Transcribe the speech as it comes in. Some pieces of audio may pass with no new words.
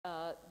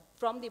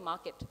from the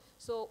market.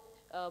 So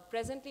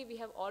presently we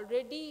have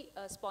already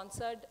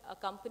sponsored a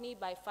company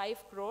by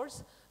 5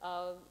 crores.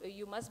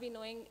 You must be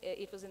knowing,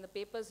 it was in the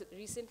papers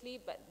recently,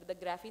 but the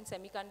graphene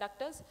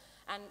semiconductors,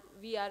 and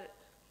we are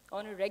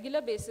on a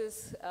regular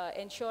basis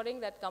ensuring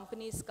that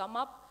companies come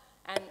up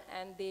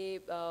and they,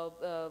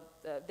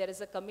 there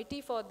is a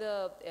committee for the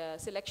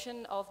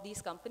selection of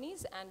these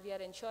companies, and we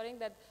are ensuring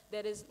that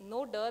there is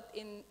no dearth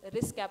in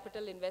risk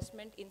capital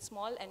investment in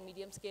small and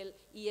medium scale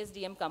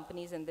ESDM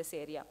companies in this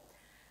area.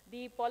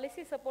 The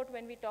policy support,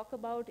 when we talk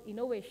about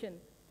innovation,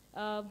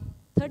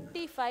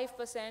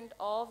 35%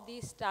 of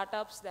these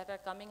startups that are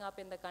coming up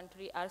in the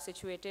country are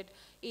situated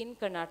in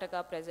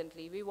Karnataka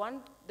presently. We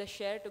want the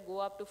share to go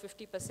up to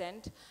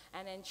 50%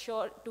 and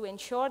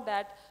ensure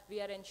that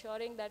we are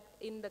ensuring that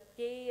in the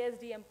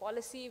KESDM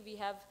policy we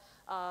have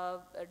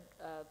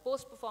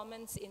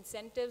post-performance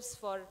incentives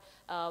for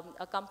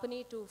a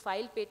company to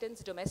file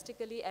patents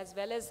domestically as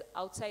well as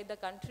outside the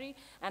country,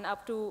 and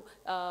up to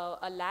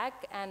 1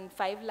 lakh and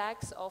 5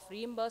 lakhs of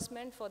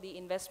reimbursement for the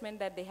investment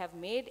that they have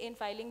made in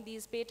filing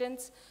these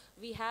patents.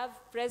 We have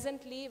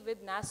presently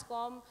with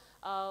NASSCOM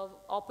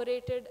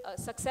operated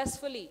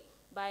successfully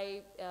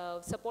by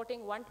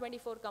supporting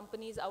 124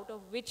 companies, out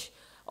of which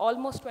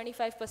almost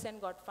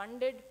 25% got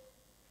funded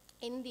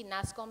in the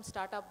NASSCOM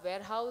Startup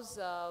Warehouse,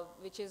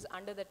 which is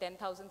under the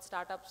 10,000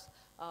 Startups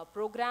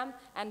program.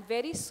 And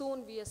very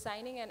soon we are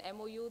signing an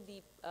MOU.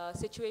 The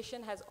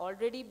situation has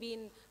already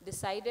been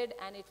decided,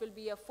 and it will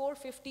be a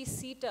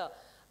 450-seater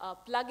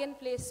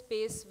plug-and-play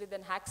space with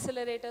an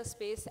accelerator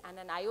space and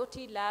an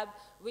IoT lab,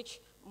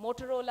 which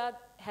Motorola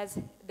has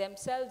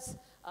themselves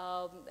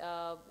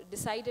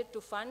decided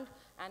to fund,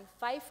 and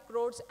 5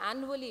 crores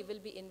annually will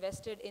be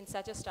invested in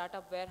such a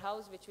startup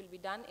warehouse, which will be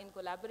done in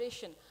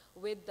collaboration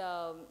with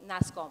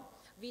NASSCOM.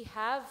 We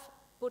have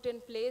put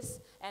in place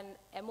an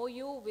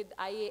MOU with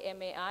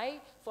IAMAI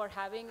for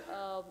having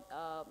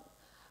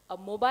a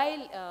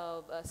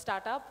mobile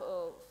startup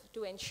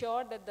to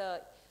ensure that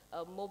the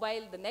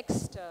the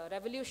next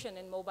revolution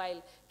in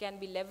mobile can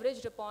be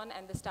leveraged upon,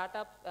 and the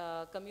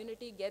startup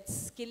community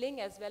gets skilling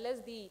as well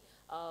as the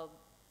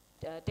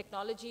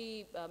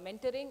technology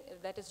mentoring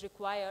that is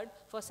required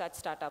for such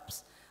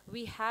startups.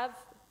 We have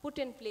put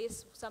in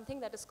place something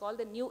that is called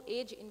the New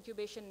Age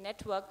Incubation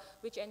Network,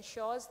 which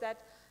ensures that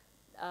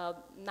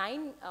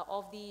 9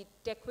 of the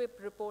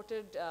TechWhip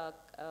reported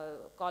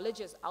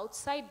colleges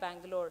outside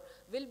Bangalore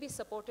will be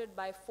supported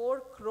by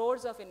 4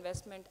 crores of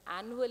investment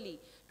annually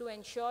to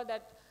ensure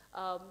that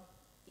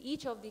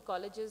each of the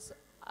colleges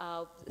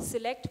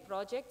select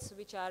projects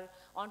which are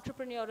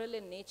entrepreneurial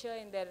in nature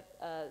in their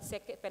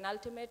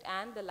penultimate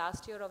and the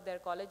last year of their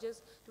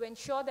colleges, to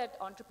ensure that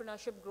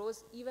entrepreneurship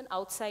grows even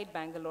outside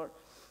Bangalore.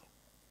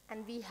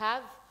 And we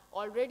have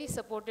already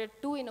supported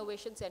 2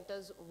 innovation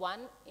centers,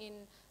 one in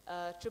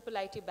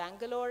IIIT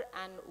Bangalore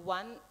and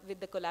one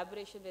with the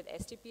collaboration with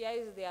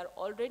STPIs. They are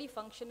already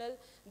functional.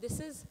 This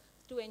is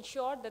to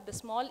ensure that the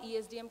small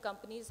ESDM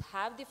companies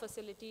have the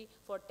facility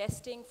for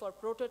testing, for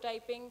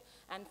prototyping,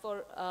 and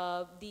for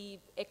the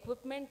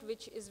equipment,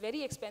 which is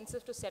very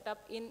expensive to set up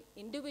in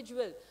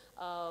individual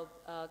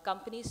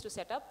companies to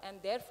set up,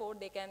 and therefore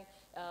they can,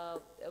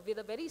 with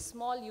a very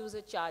small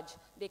user charge,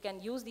 they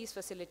can use these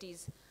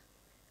facilities.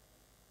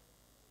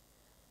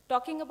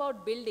 Talking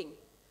about building,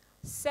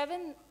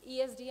 7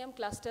 ESDM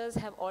clusters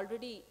have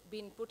already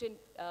been put in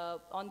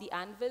on the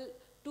anvil.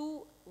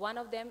 2, one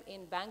of them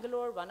in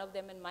Bangalore, one of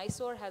them in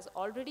Mysore, has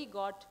already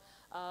got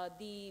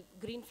the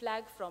green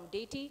flag from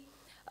DATI.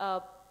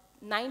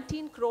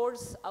 19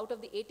 crores out of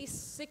the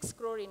 86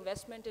 crore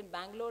investment in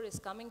Bangalore is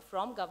coming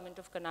from Government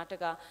of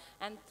Karnataka,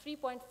 and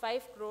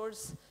 3.5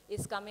 crores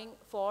is coming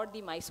for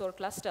the Mysore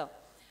cluster.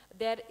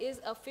 There is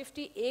a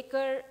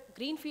 50-acre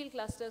greenfield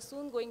cluster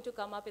soon going to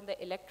come up in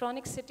the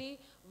Electronic City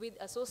with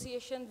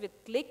association with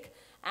Click,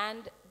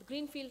 and the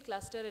greenfield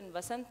cluster in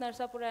Vasant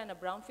Narsapura and a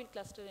brownfield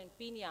cluster in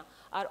Peenya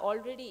are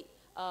already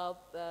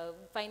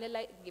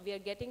finalized. We are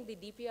getting the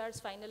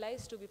DPRs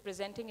finalized to be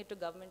presenting it to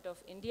Government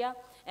of India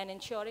and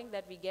ensuring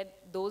that we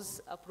get those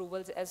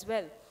approvals as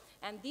well.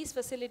 And these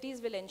facilities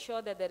will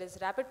ensure that there is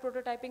rapid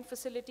prototyping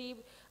facility,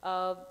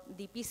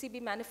 the PCB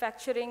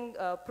manufacturing,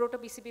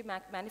 proto-PCB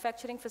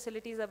manufacturing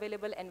facilities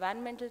available,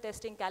 environmental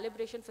testing,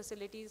 calibration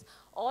facilities,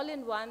 all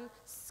in one.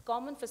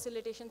 Common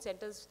facilitation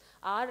centers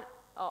are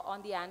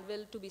on the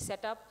anvil to be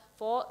set up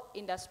for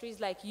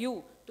industries like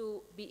you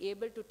to be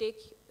able to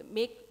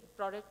make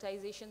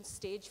productization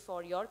stage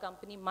for your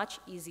company much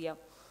easier.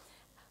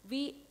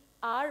 We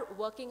are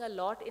working a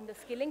lot in the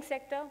skilling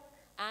sector,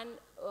 and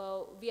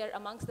we are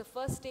amongst the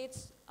first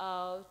states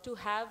to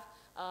have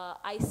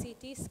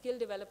ICT, Skill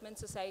Development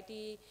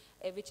Society,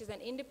 which is an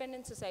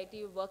independent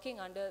society working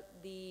under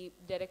the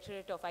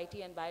Directorate of IT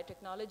and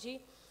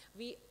Biotechnology.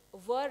 We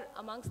were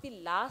amongst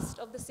the last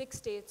of the 6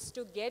 states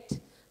to get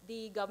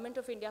the Government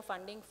of India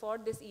funding for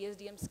this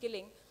ESDM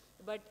skilling.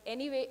 But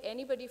anyway,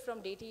 anybody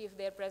from DATI, if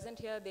they're present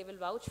here, they will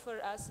vouch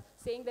for us,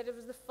 saying that it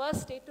was the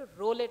first state to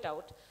roll it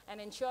out and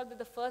ensure that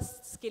the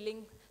first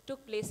skilling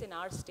took place in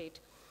our state.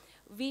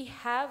 We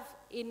have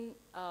in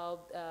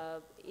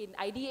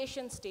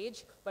ideation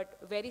stage, but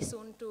very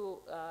soon to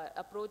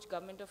approach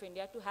Government of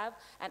India to have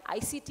an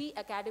ICT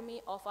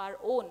academy of our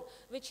own,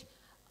 which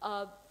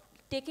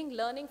taking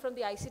learning from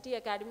the ICT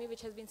academy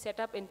which has been set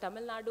up in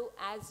Tamil Nadu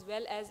as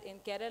well as in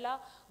Kerala,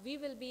 we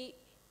will be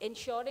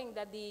ensuring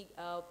that the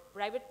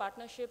private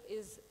partnership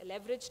is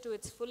leveraged to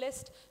its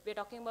fullest. We're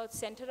talking about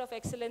center of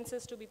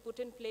excellences to be put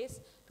in place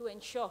to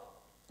ensure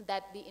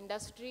that the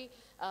industry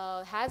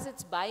has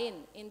its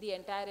buy-in in the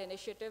entire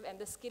initiative, and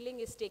the skilling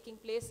is taking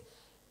place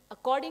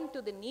according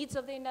to the needs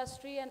of the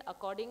industry and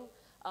according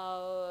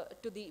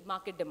to the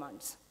market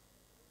demands.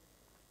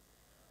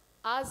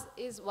 Ours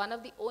is one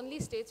of the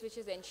only states which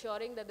is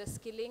ensuring that the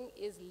skilling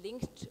is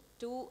linked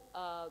to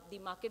the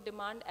market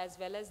demand as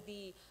well as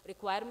the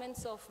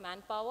requirements of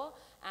manpower,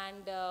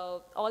 and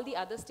all the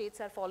other states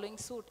are following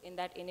suit in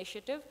that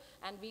initiative,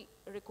 and we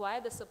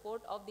require the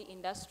support of the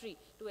industry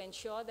to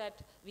ensure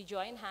that we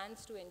join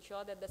hands to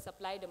ensure that the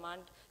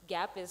supply-demand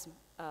gap is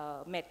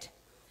met.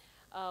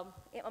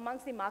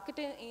 Amongst the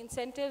marketing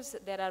incentives,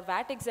 there are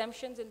VAT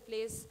exemptions in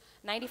place.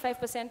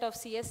 95% of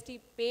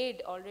CST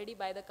paid already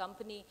by the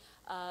company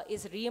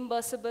is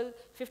reimbursable.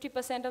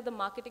 50% of the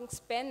marketing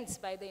spends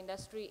by the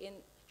industry in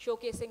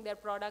showcasing their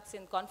products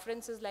in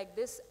conferences like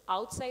this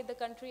outside the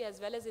country as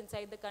well as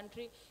inside the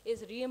country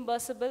is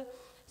reimbursable.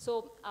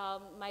 So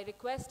my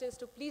request is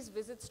to please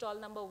visit stall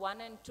number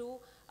 1 and 2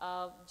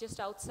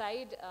 just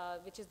outside,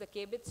 which is the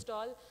KBIT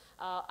stall.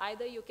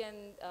 Either you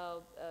can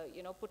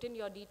put in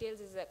your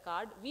details as a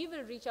card. We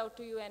will reach out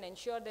to you and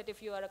ensure that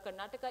if you are a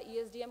Karnataka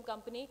ESDM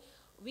company,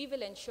 we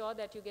will ensure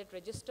that you get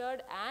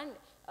registered and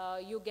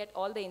you get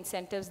all the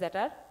incentives that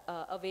are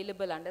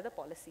available under the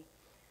policy.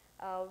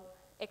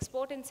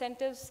 Export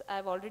incentives,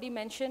 I've already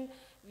mentioned.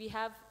 We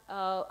have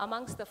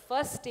amongst the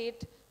first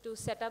state to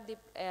set up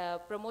the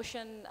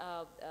promotion,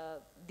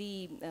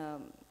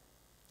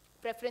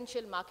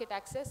 preferential market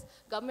access.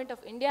 Government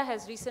of India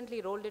has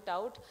recently rolled it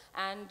out,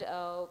 and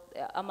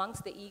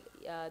amongst the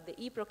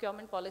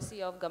e-procurement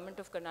policy of Government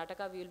of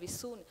Karnataka, we will be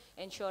soon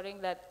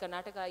ensuring that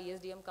Karnataka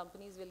ESDM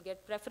companies will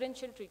get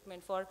preferential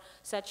treatment for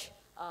such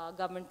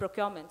government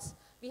procurements.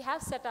 We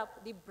have set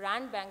up the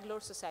Brand Bangalore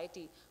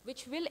Society,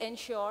 which will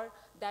ensure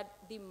that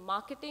the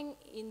marketing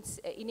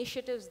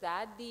initiatives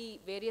that the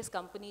various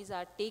companies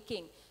are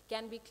taking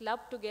can be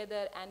clubbed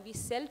together and we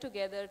sell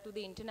together to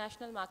the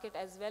international market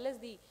as well as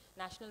the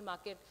national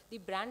market. The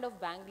brand of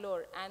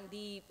Bangalore and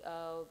the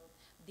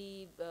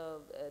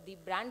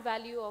brand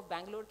value of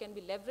Bangalore can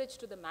be leveraged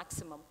to the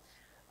maximum.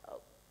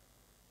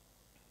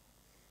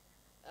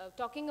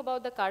 Talking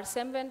about the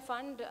Karsemven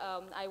fund,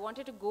 I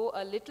wanted to go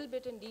a little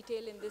bit in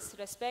detail in this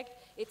respect.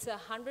 It's a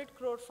 100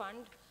 crore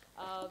fund,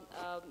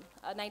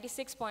 a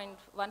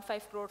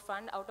 96.15 crore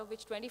fund, out of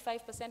which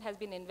 25% has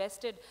been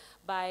invested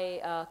by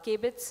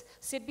KBITS.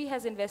 SIDBI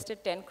has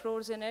invested 10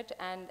 crores in it,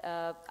 and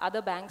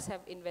other banks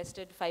have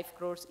invested 5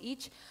 crores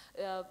each.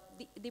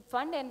 The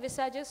fund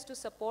envisages to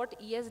support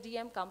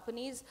ESDM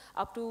companies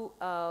up to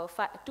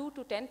 2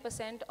 to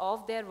 10%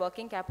 of their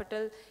working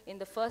capital in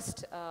the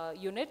first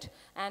unit,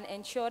 and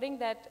ensuring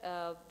that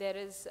there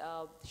is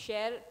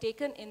share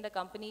taken in the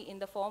company in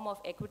the form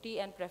of equity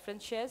and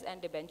preference shares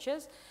and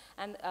debentures,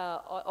 and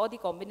or the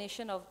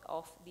combination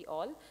of the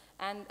all.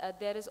 And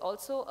there is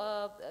also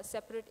a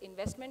separate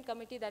investment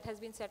committee that has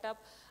been set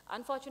up.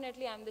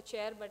 Unfortunately, I'm the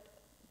chair, but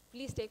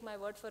please take my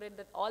word for it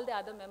that all the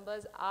other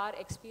members are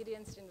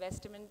experienced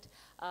investment.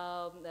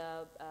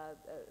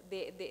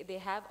 They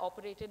have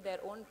operated their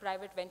own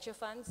private venture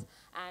funds,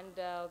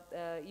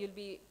 and you'll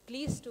be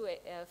pleased to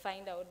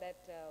find out that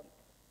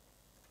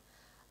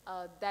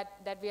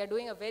that we are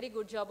doing a very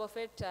good job of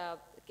it.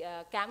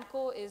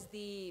 Camco is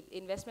the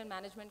investment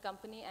management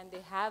company, and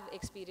they have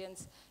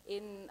experience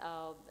in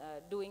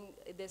doing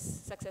this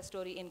success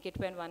story in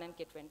Kitwen 1 and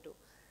Kitwen 2.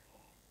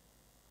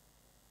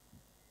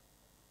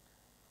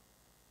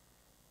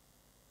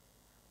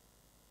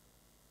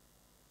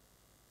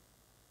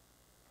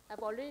 I've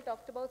already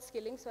talked about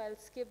skilling, so I'll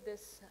skip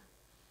this,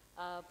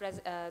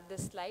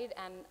 this slide,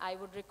 and I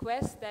would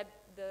request that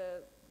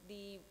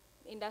the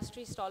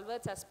industry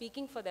stalwarts are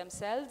speaking for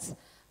themselves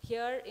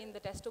here in the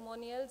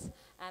testimonials,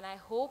 and I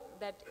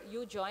hope that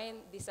you join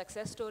the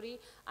success story.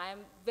 I am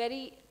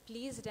very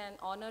pleased and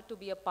honored to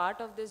be a part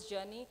of this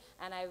journey,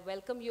 and I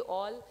welcome you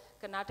all.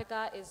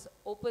 Karnataka is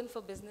open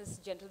for business,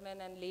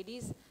 gentlemen and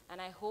ladies, and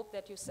I hope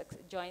that you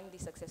join the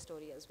success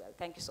story as well.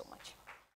 Thank you so much.